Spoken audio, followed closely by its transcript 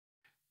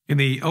In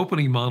the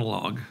opening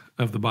monologue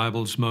of the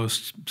Bible's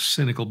most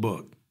cynical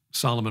book,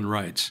 Solomon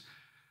writes,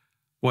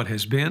 "What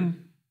has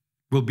been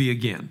will be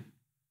again,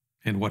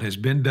 and what has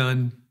been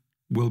done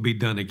will be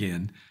done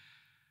again.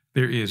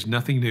 There is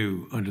nothing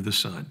new under the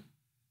sun.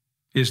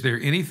 Is there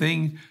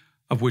anything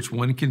of which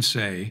one can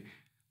say,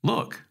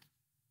 'Look,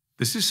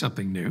 this is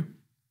something new'?"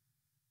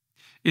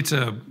 It's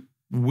a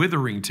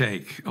withering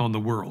take on the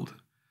world,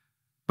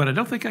 but I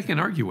don't think I can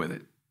argue with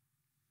it.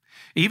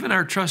 Even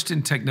our trust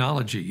in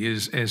technology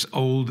is as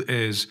old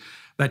as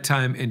that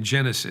time in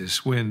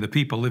Genesis when the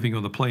people living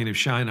on the plain of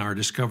Shinar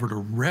discovered a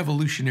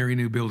revolutionary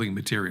new building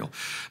material.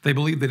 They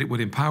believed that it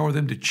would empower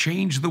them to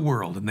change the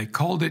world, and they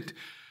called it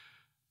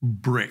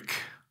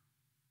brick.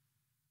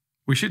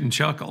 We shouldn't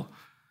chuckle.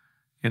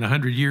 In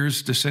 100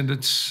 years,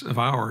 descendants of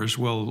ours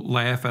will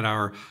laugh at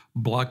our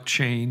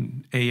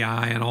blockchain,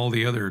 AI, and all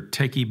the other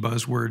techie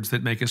buzzwords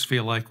that make us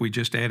feel like we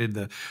just added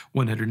the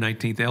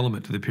 119th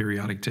element to the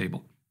periodic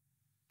table.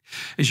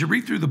 As you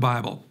read through the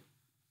Bible,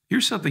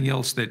 here's something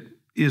else that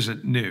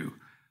isn't new.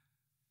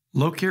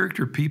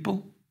 Low-character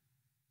people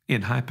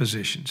in high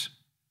positions.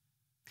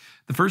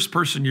 The first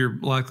person you're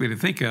likely to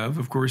think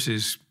of course,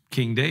 is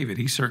King David.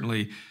 He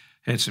certainly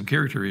had some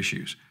character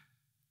issues.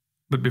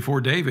 But before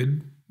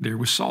David, there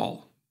was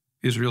Saul,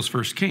 Israel's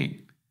first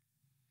king.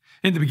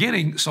 In the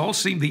beginning, Saul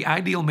seemed the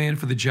ideal man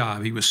for the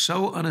job. He was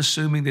so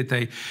unassuming that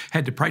they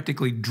had to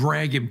practically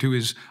drag him to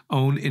his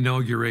own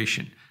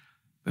inauguration.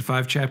 But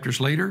 5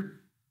 chapters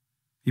later,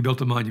 he built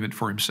a monument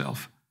for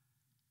himself.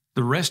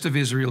 The rest of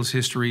Israel's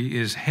history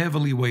is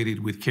heavily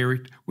weighted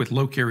with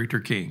low-character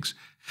kings,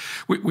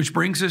 which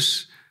brings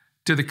us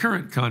to the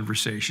current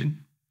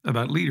conversation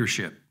about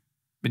leadership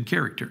and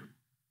character.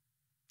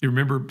 You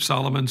remember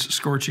Solomon's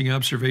scorching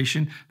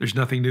observation, "There's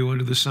nothing new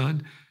under the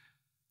sun"?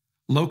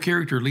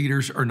 Low-character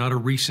leaders are not a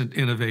recent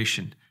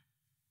innovation.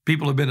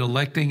 People have been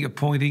electing,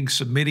 appointing,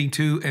 submitting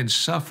to, and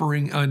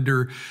suffering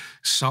under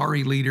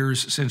sorry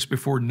leaders since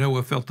before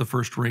Noah felt the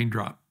first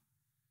raindrop.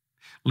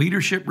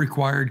 Leadership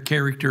required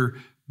character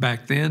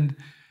back then,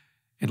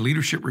 and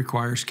leadership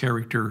requires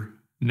character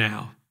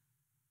now.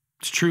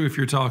 It's true if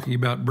you're talking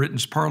about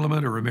Britain's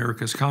Parliament or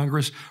America's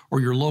Congress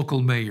or your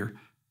local mayor.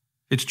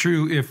 It's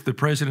true if the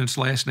president's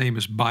last name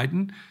is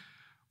Biden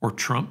or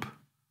Trump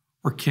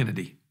or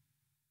Kennedy.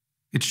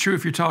 It's true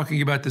if you're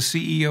talking about the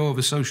CEO of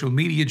a social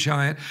media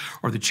giant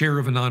or the chair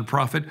of a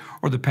nonprofit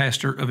or the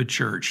pastor of a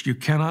church. You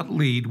cannot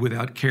lead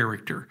without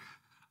character.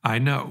 I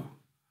know.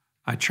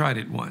 I tried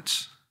it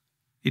once.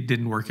 It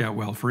didn't work out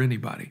well for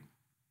anybody.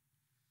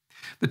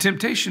 The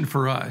temptation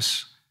for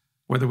us,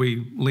 whether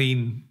we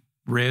lean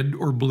red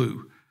or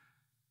blue,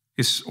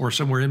 or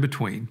somewhere in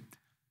between,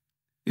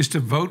 is to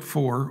vote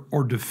for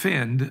or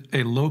defend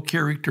a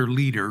low-character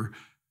leader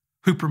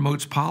who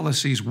promotes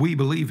policies we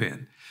believe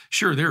in.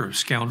 Sure, they're a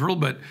scoundrel,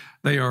 but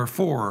they are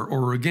for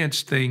or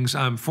against things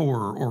I'm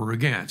for or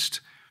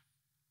against.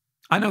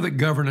 I know that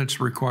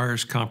governance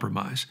requires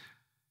compromise,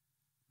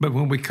 but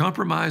when we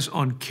compromise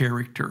on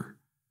character,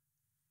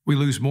 we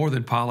lose more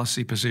than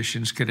policy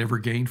positions could ever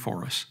gain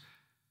for us.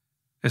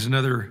 As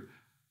another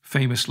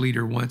famous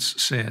leader once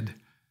said,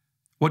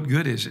 "What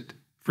good is it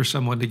for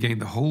someone to gain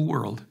the whole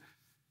world,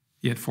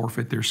 yet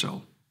forfeit their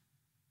soul?"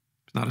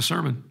 It's not a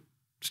sermon,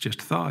 it's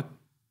just a thought.